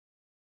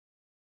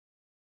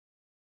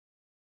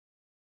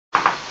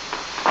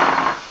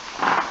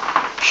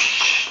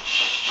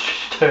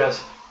So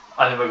yes,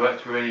 and we're going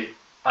to really,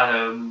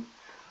 and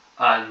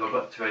we're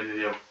going to read the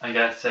video. I'm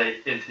going to say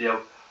in the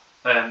video,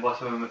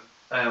 what I'm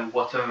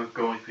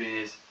going to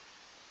be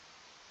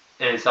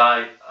is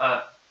I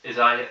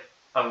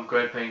am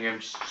going to bring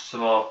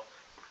some more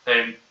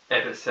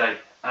efforts today,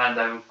 and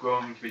I'm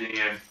going to be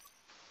doing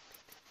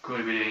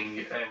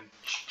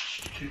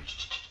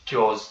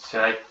chores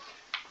today.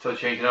 So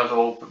changing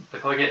also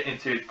before I get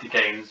into the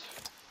games,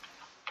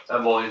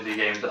 I'm going to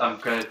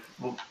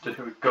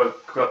go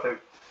through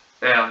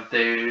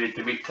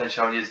the week 10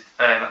 challenges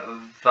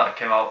that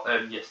came out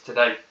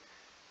yesterday,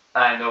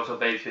 and also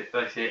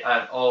basically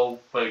I've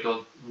already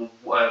done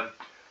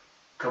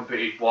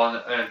completed one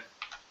of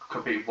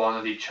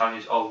the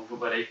challenges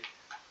already,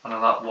 and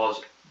that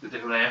was the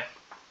different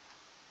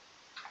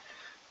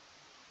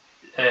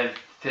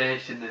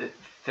finish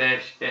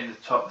in the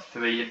top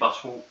 3 in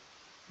Battle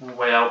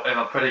Royale.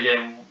 I put a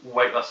game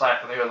late last night.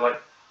 I think it was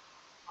like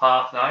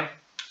 9:30.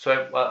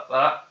 So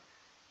that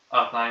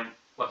 9:30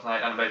 last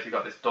night, and I basically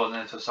got this done,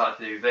 and so I started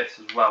to do this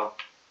as well.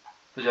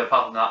 But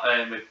apart from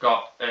that, we've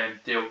got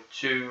deal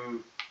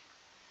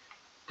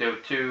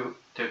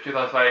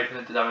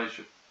 2,500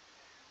 damage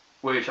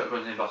with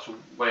shotguns in Battle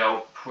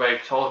Royale.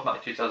 Break total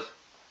matches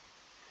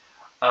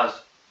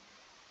as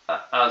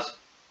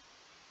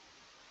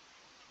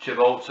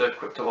Gibraltar,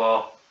 Crypto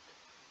War.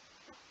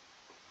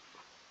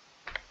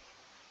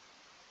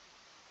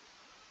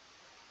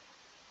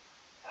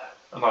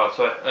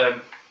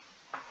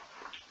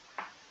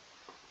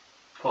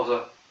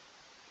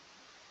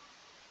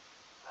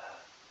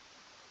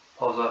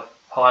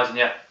 Horizon,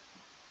 yeah.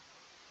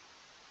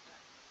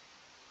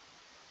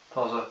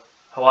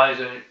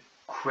 Horizon,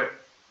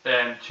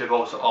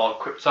 Gibraltar or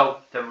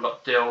Crypto. Then we've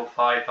got deal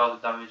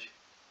 5,000 damage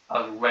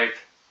as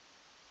Wraith.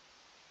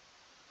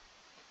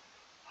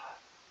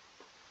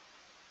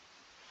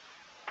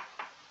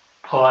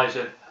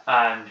 Horizon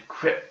and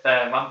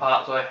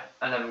Rampart,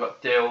 and then we've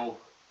got deal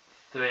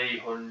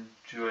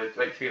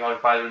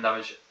 300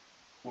 damage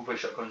with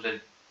shotguns in.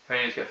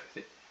 Arenas get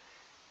 50.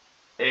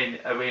 In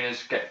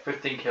arenas get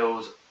 15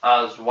 kills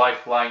as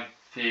Lifeline,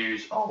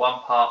 Fuse or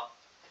Rampart.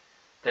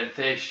 Then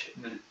finish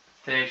in the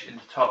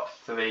top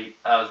 3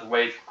 as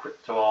Wraith,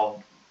 Crypto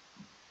or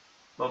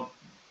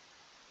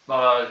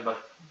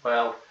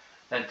well.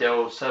 Then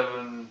deal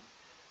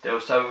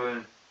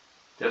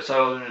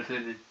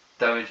 700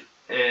 damage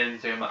in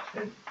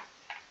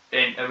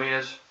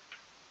arenas.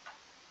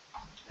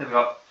 Then we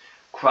got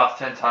craft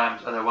 10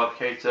 times and a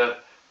replicator,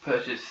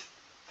 purchase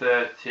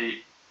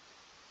 30.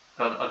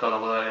 I don't know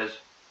what that is.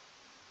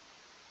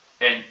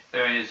 In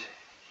arenas,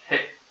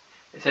 hit.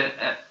 It's in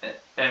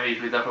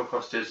enemies with level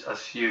clusters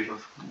as huge.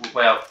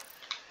 Well,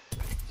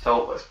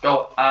 so let's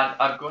go. And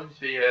I'm going to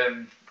be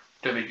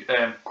doing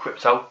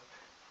Crypto.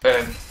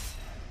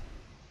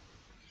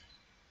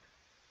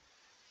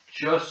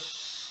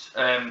 Just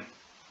so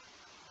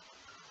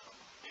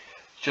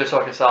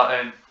I can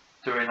start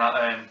doing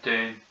that,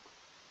 doing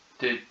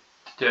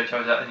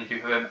challenges that I need to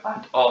do for him,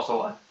 and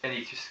also I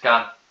need to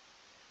scan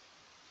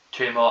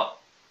 2 more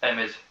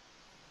enemies,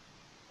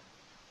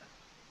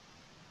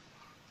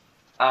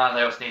 and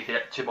I also need to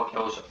get 2 more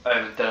kills,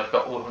 and then I've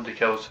got 100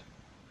 kills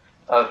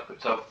of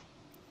Crypto,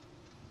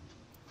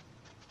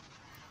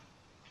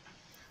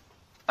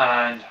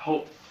 and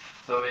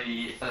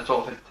hopefully, and it's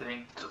all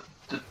 15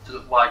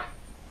 doesn't lag,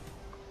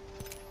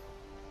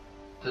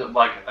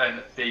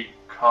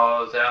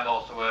 because I'm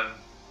also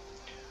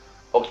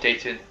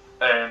updating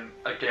a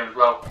game as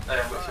well, which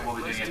I will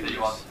be doing in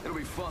video one. It'll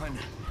be fun.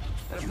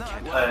 If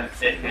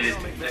it is,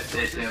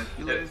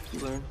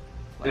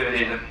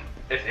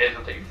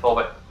 I'll take you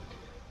forward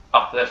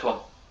after this one.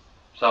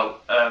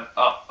 So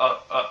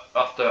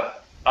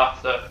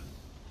after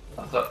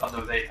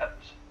another day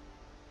happens.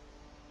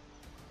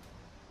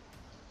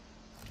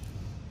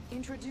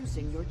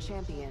 Introducing your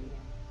champion.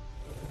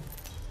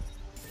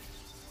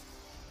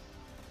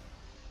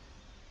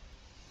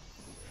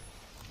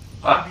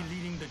 I'll be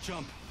leading the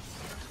jump.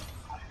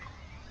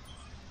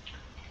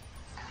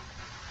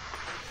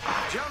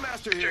 Jump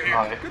Master here.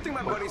 Right. Good thing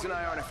my buddies and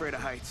I aren't afraid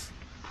of heights.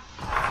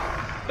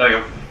 There you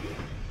go.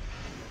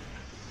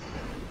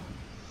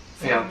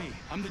 Follow me.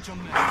 I'm the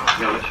Jump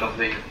Master. Yeah, let's shove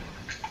the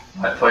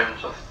flame and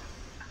stuff.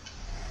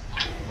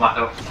 Right,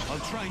 no. I'll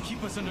try and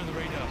keep us under the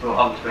radar. So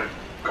I'm just going to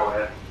go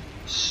ahead,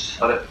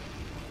 set it.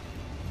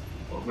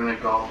 We're going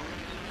to go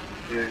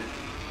do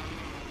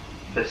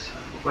this.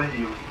 Where are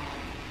you?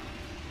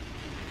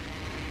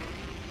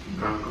 I'm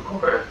going to go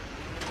over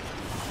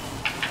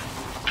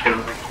here.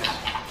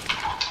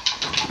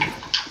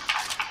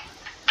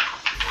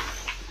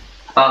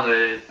 Like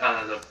this.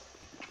 And the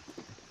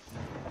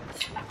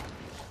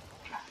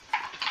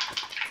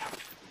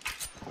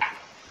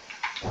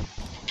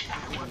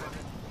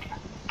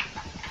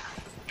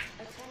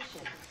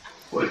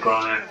what is going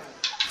on there?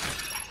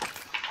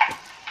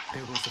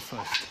 There goes the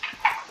first.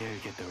 There you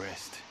get the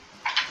rest.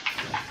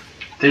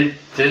 Did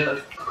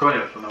it go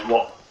anywhere from the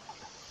what?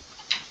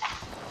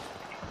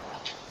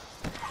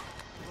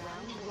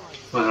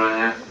 Was there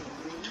any?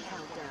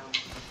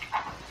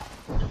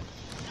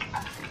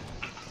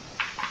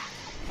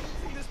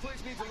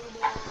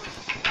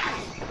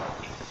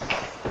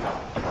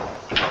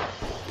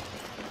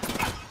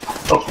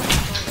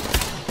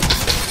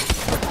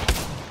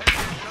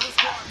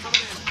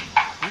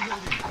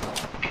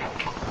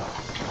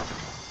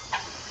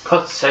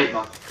 God's sake,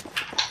 man.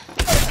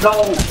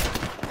 No!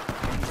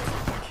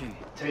 Back in.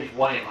 Stage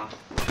 1 here, man.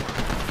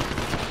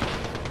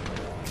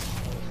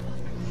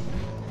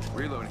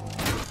 Reloading.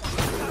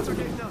 That's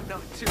okay.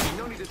 No, seriously,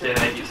 no need to Yeah,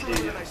 take you just see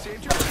remember it. that I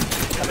saved your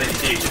life. I think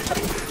you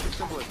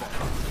Simple as that.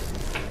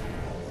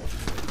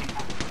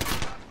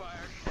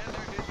 Fired, and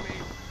there hit me.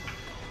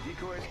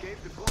 Decoy escape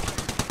deployed.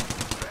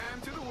 Bam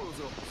to the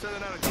woozle.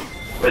 Sending out a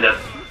decoy. with it.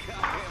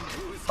 Goddamn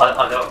booze.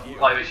 I don't,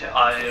 I wish I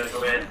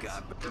go in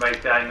to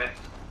make behind me.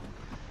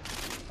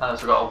 And I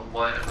also got a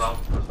white as well.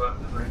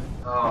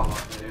 Oh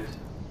my days.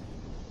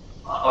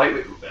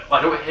 I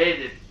don't hate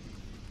it.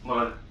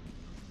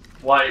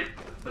 Why?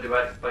 But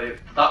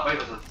that way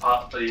was a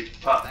part,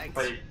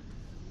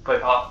 by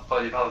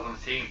part of the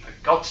team. For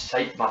God's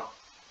sake, man.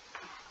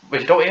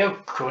 We don't hear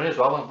coming as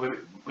well, man.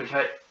 We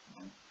try.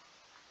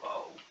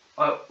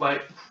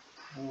 Like,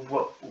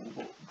 what?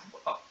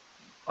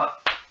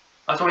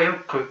 I don't hear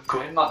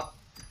coming, man.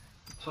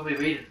 Somebody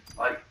reading.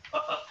 Like,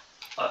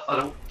 I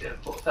don't hear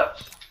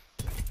footsteps.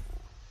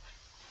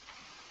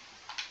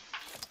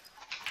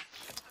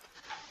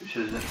 Which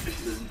is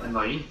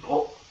annoying,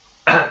 but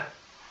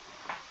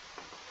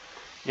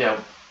yeah,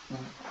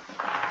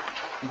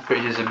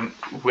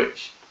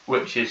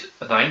 which is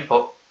annoying,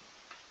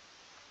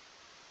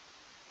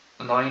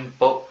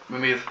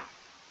 remove.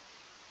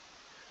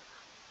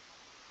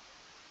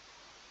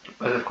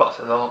 But there's quite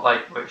a lot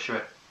like which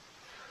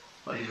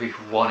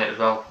we've won it as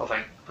well. I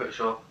think, pretty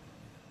sure.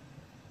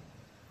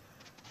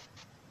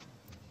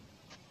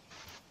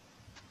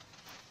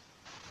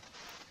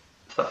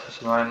 So that's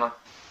just annoying, man.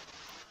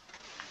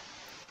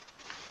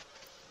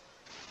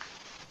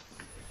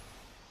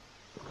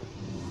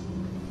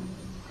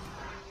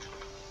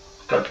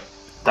 God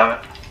damn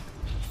it.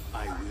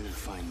 I will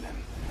find them.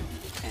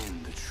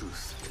 And the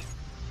truth.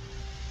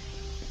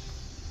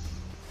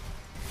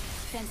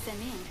 Fence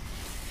them in,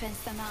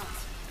 fence them out.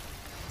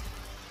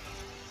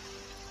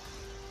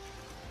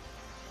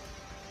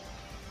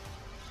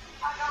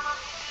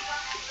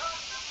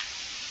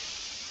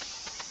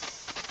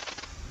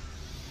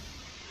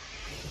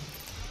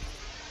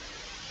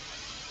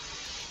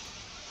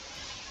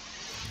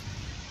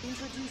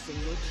 Introducing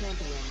your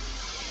champion.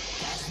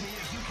 Catch me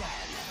if you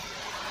can.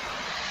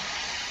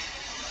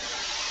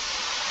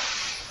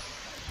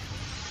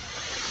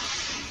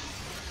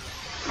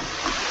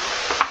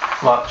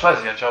 Right, try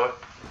this again, shall we?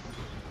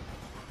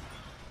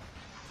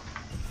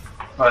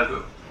 Right,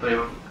 but I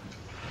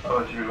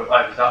want you to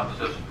that was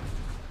just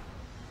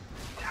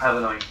hell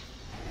annoying.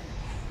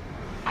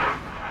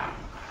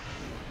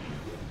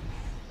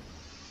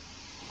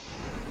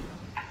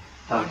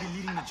 I'll be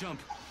leading the jump.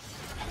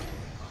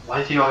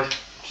 Why do you always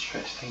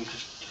stretch things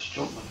just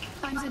jump, man?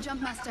 I'm the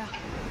jump master.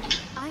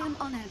 I am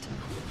honored.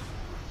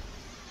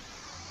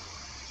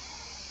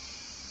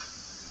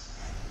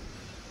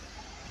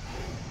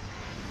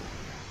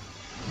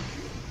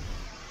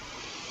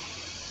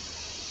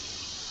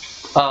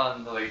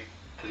 And like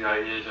the guy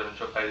is and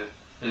stuff like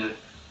that.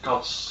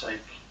 God's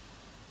sake.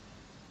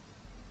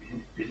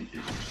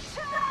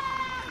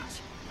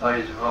 That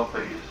is well,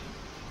 but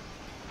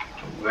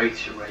he's way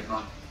too right,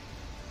 man.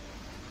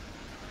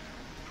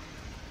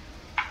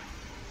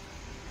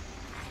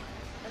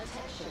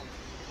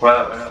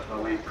 Well, that's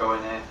where we go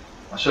in here.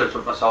 I should have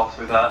took myself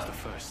through That was that. the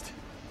first.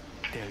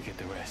 They'll get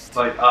the rest.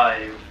 Like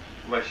I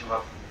wish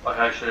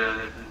I should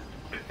have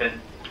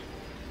been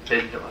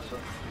binned at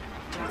myself.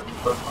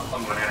 But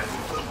I'm gonna get it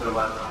to the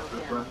weather after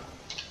this one.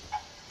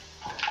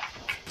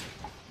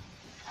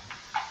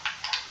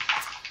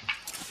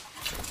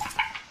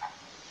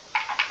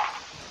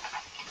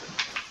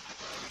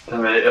 I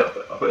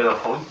put it up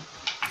home.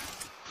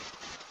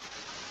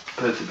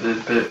 But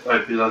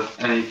I'd be like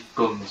any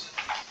guns.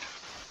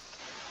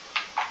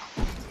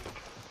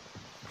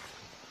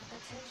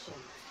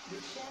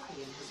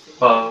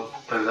 Well,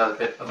 there's a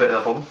bit of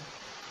a bum.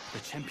 The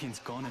champion's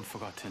gone and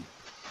forgotten.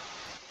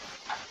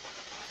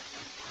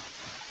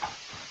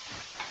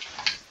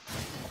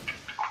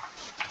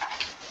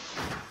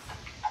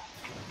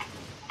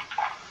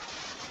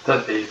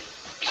 There'd be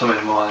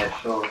something more on it,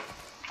 sure.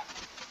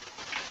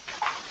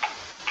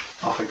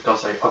 Oh, for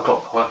God's sake, I've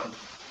got the weapon.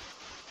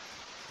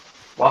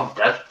 Well, I'm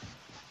dead.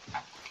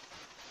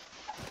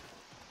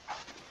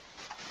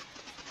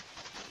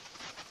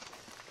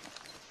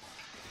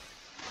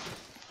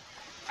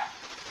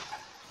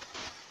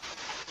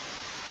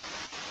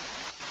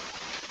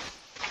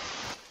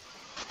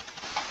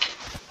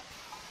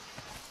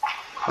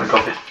 I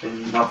got this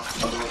thing, not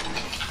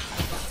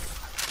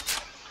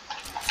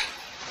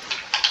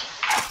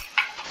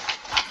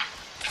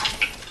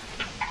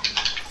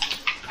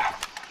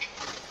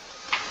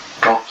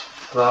got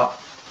that.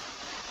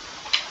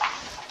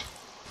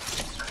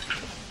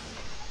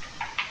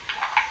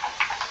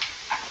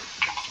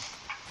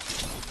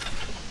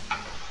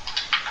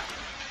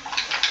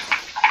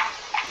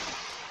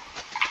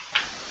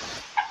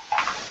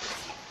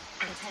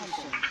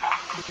 Attention.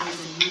 There is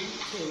a new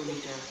kill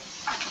leader.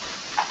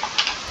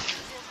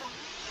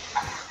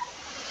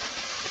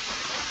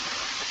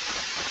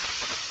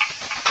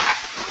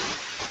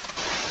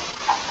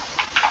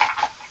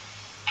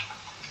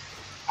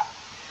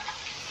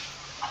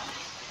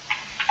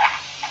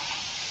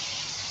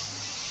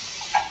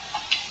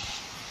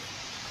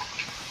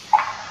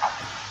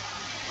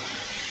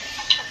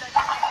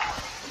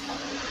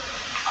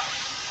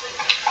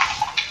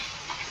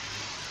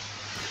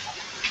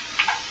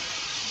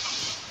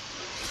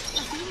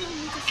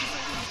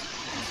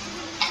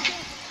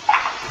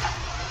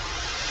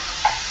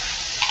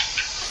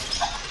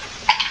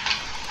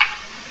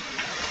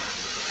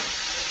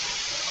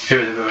 He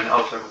was doing an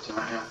outside to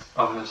me, yeah.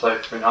 I was going to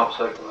say, doing an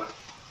outside there.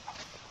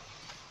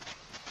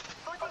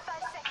 45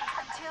 seconds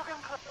until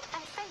ring close.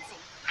 And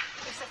fencing.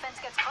 If the fence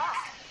gets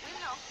crossed, we'll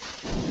know.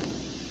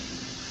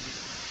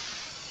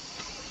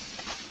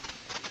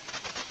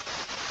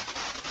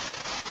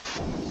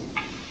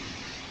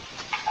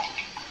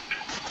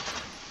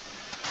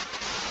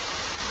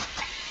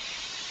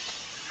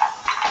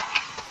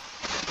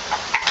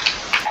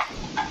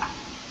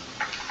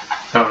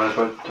 No, that's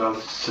what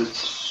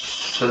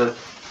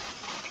it's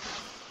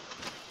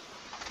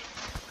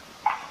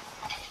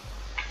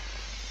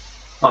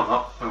I'm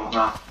not, we want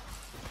that.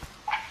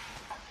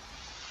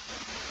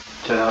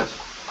 So that's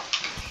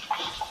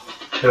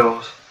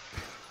kills.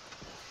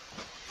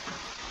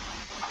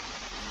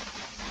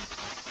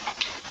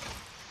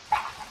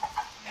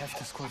 Half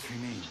the squads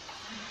remain.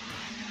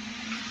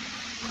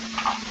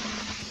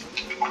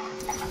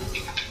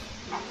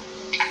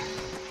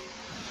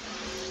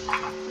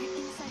 We're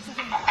inside the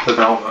ring. The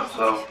helmet,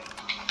 so.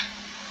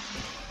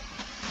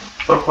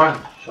 Fuck when?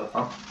 Shut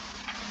up.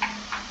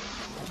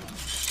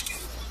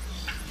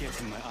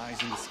 Getting my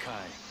eyes in the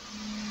sky.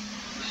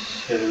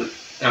 So,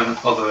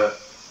 other.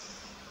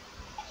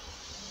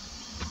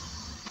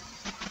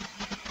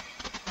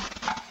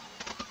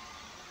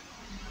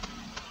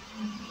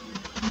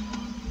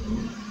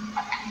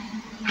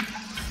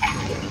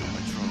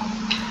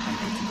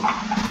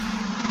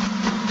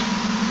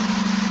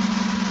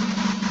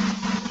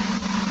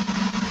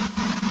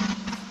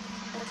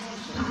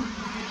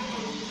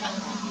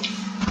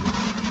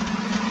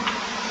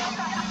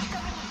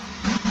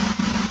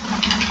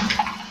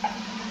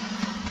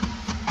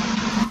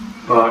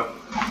 But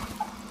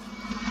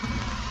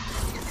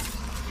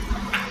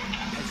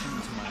Patching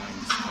into my eye in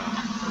the sky.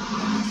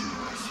 I'll let you know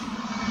what I see.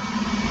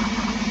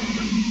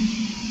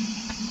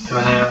 come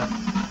in here.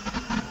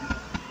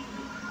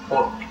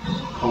 What?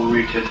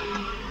 Unmuted.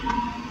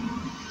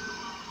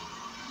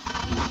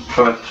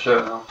 Trying to show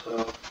it now, so.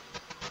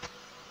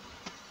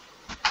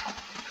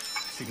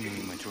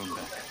 Signaling my drone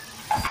back.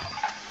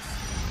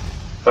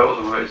 That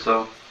wasn't right,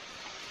 so.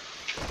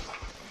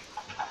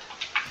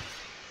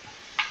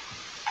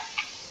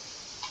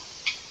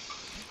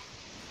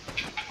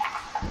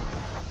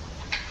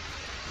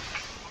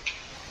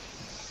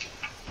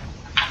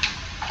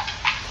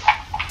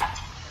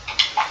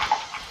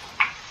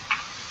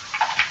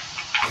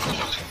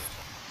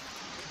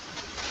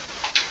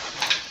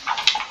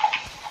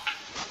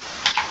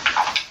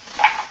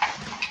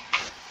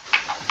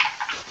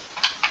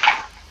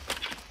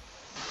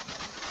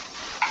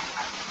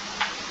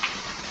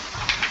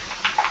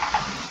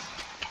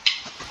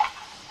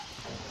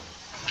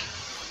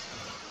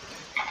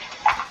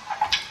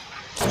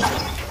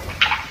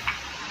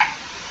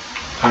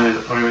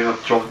 I'm going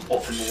to jump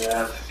up in the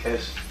air in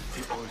case.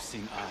 The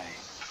all-seeing eye.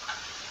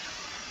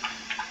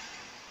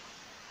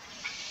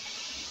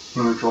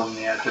 I'm going to jump in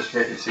the air just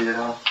in case you see it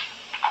now.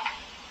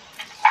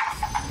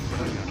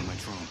 Putting on my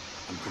drone.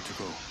 I'm good to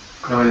go.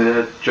 Going in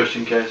there just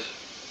in case.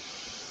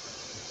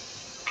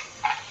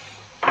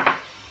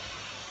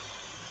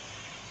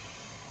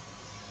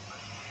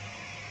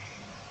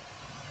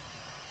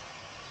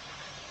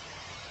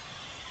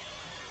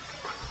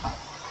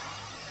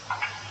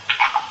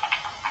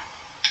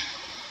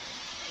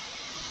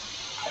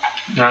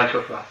 No, let's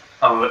go for that.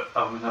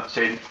 I'm not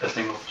seeing a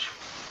single.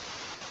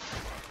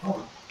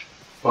 Oh,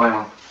 hang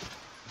on.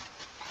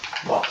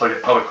 What? Sorry,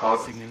 oh, I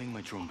can't. Signaling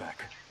my drone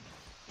back.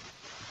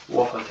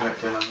 What I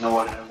connected, I have no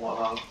idea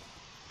what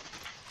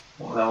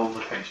the hell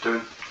the thing's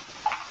doing.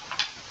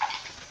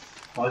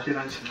 Why is he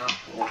mentioning that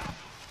for?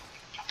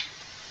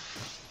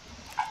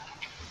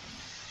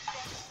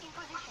 In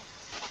position.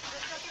 The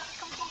circuit is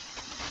complete.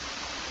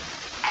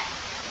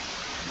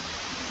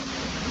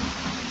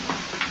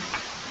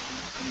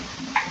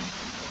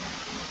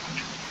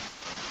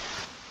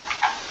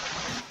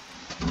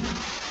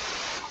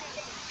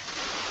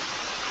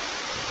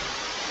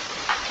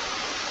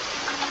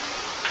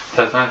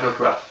 There's no good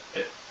rest.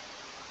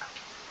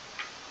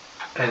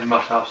 It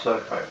must have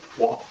circuit.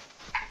 What?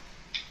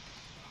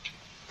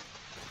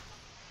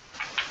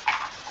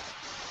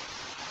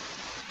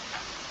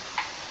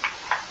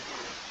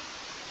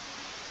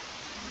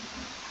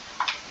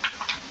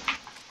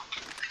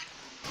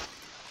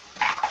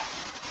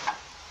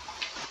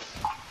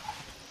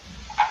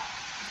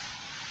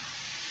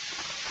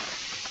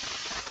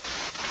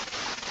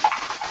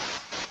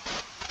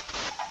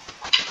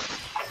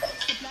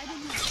 Supply the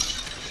new.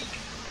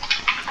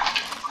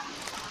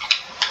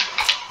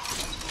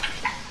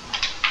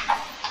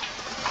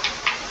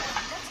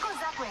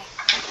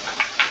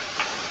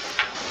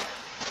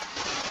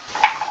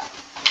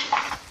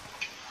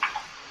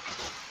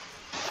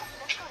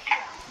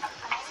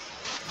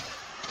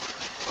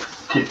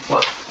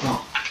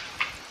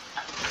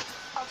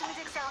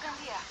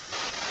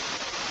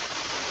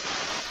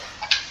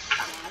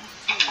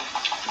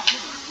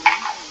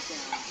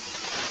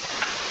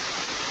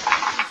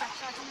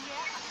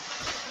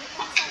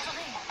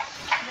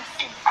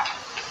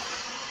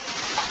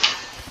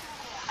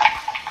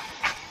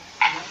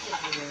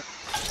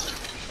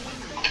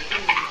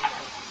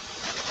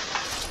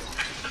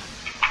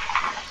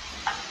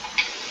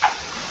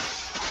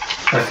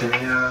 Okay,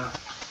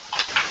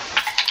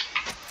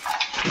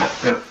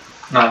 Yep.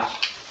 Nice.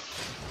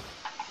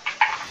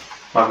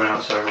 I've been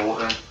outside a walk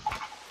then.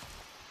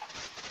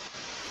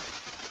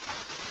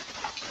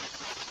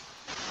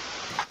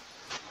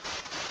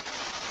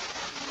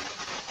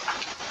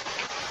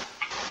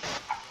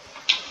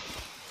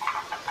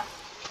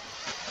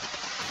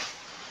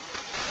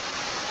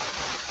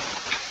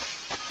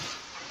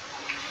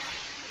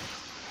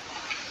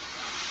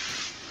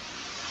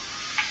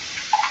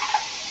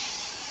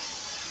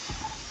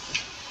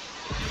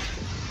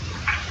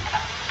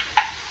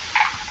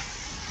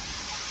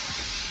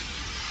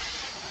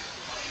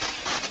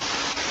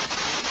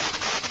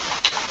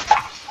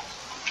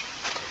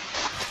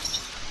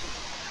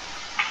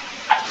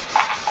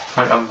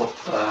 I'm what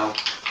the hell?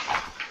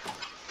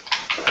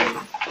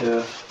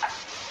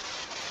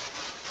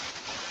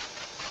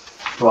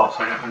 Well,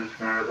 sorry, I'm just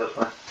going to go this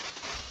way.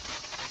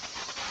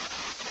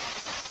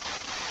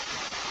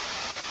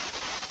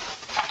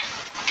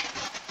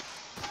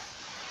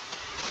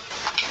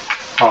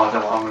 Oh, I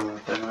don't know what I'm going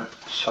to do, mate.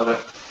 Shut it.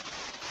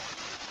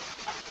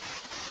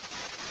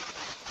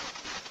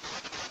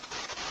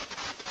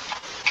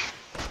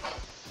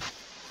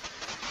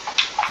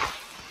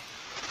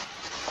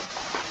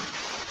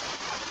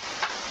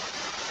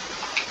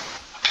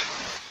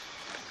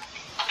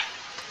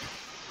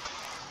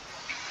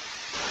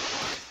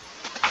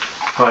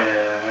 Oh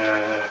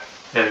yeah,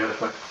 go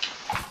this way.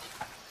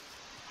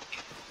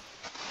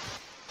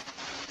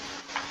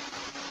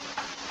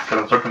 Because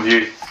I'm so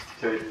confused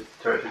to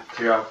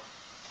go.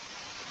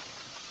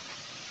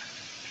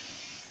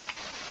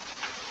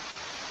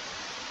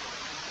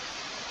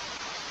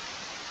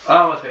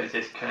 Oh, I think it's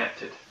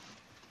disconnected.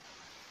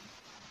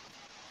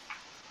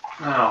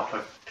 Oh,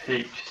 for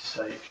Pete's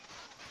sake.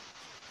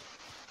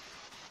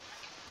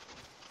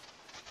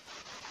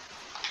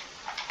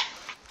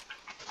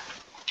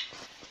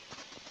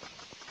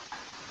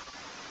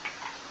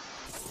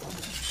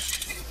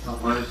 Oh,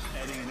 what is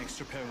Adding an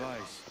extra pair of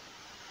eyes.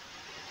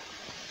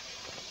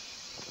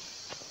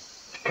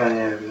 Can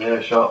you over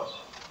there shots?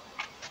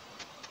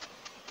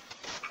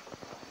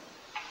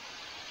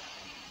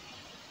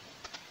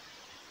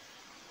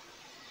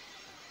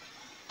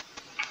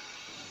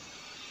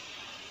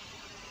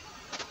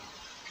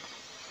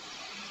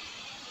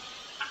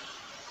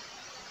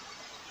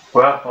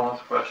 Well, one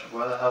last question.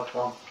 Where the hell's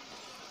one?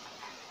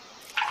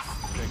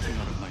 Backing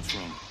out of my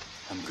drone.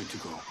 I'm good to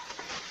go.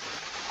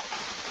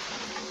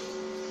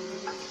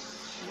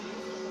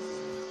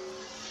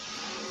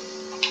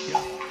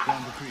 Yeah,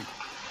 down the creek.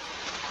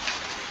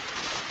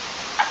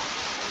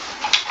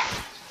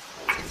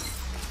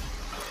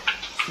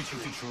 Switching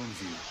to drone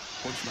view.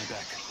 Watch my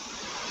back.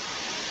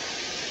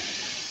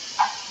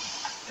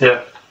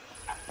 Yeah.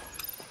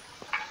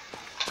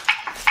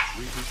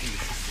 Rebooting the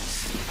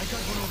system. I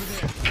got one over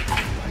there.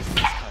 Guys in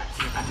the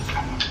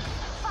sky.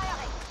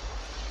 Firing.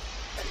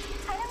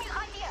 Enemy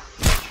right here.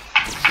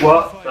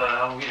 What the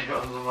hell? I'm getting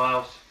shot from somewhere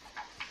else.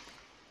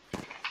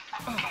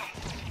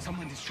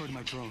 Someone destroyed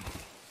my drone.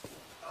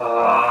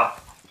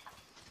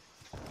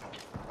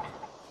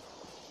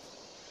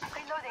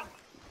 Reloading.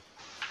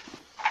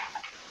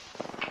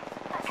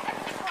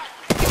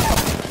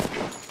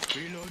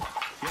 Reload.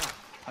 Yeah,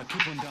 I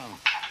put one down.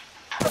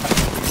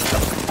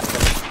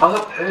 I've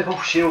got purple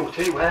shield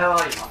too. Where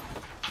are you, man?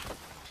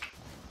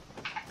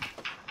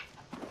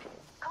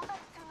 Combat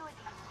to noisy.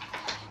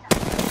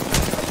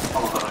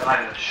 Oh my god, I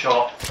had a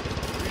shot. You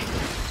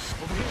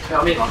know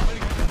what I mean, man?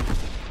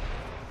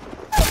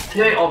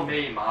 Get it on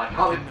me, man. I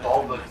can't be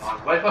bothered, man.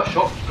 Where's my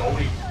shot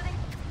going?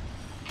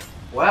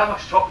 Where are my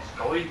shots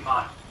going,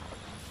 man?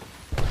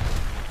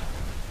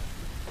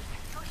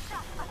 Those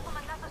shots are from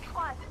another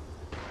squad.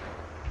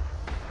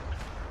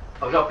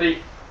 I've got to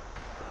be.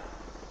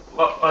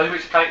 Well,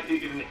 which tank you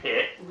even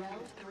hit?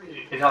 Round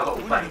 3. Is I've got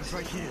Warning's flames.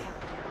 right here.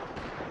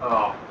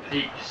 Oh,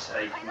 Pete's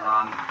sake,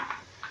 man.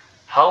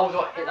 How do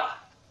I hit that?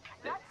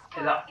 That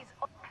Hit that?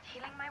 squad is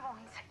healing my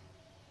wounds.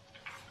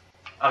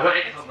 I've got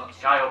hit from that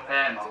guy up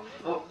there, man.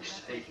 Fuck's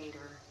sake.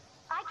 Replicator.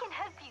 I can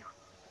help you.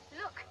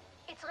 Look,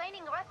 it's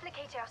raining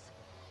replicators.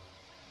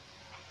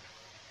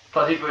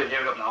 Bloody good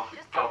here up now, for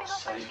Just topping God's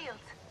off my sake. shields.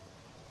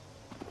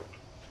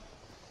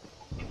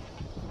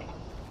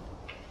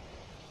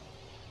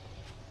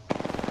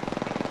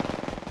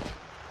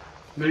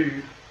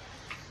 Move.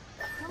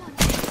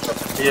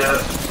 Here.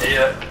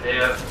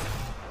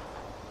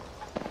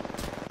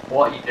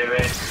 What are you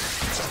doing?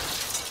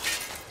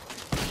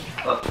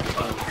 Oh,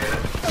 good.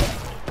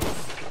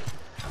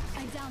 I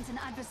downed an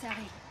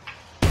adversary.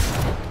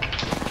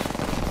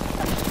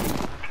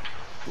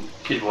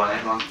 She's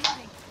 1-8, man.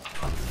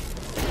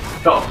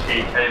 Got a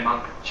PK,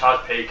 man. Charge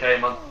PK,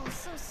 man. Oh,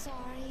 so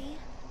sorry.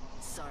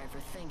 Sorry for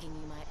thinking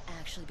you might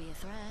actually be a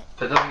threat.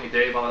 There's nothing you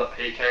do, man, with that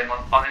PK, man.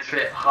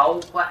 Honestly, how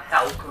the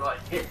hell could I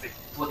hit this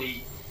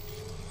bloody...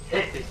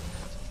 Hit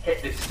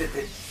this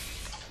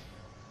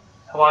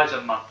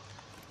horizon, man?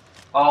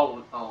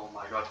 Oh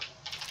my god.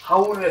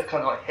 How would I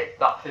kind of like hit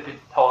that flipping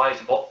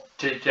horizon, but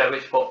Jewish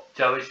Native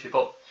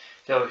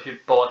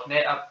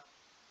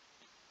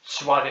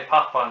Swahili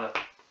Pathfinder?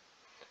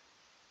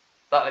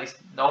 That makes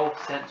no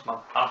sense, man,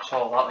 at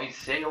all. That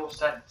makes zero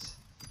sense.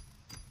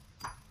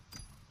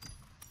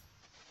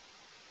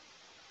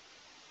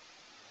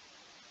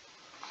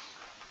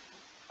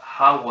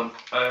 How on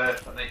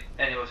earth are they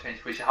anyone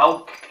change which?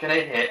 How can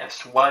I hit a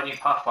swinging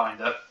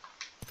Pathfinder?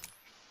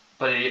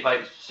 But it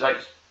like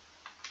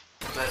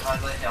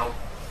handling help.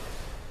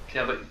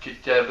 Yeah,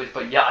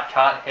 but yeah, I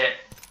can't hit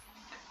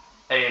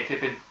a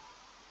flipping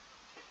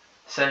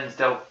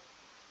Sensdale.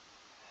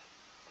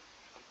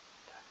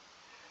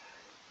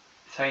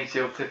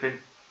 Still flipping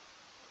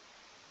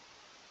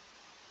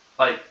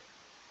like.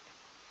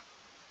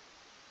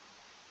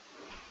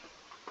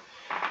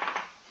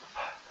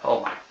 Oh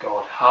my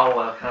god, how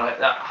can I hit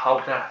that? How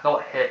can I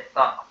not hit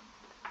that?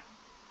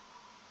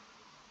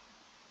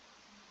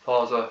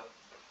 Forza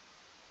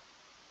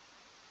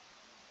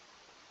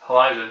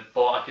Horizon,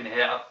 but I can hit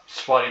a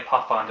swinging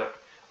Pathfinder.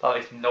 That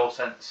makes no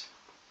sense.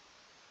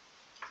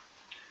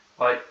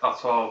 Right,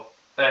 that's all.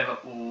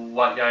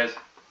 Right guys.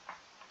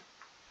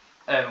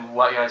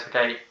 Right guys,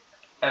 okay.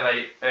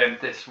 Anyway,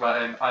 this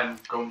right, I'm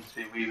going to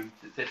be leaving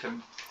this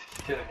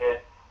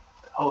here.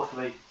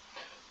 Hopefully,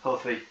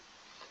 hopefully,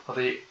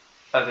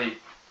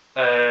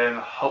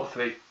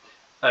 hopefully,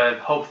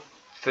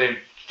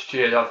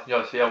 cheers out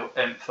your CEO,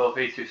 feel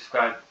free to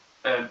subscribe,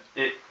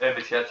 if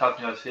you have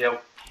your CEO,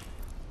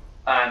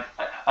 and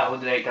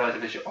 108 hours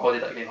of video already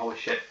that game, holy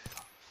shit,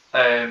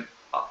 and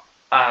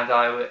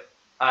I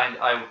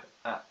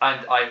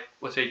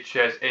will say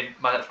cheers in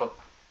my next one,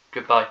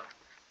 goodbye.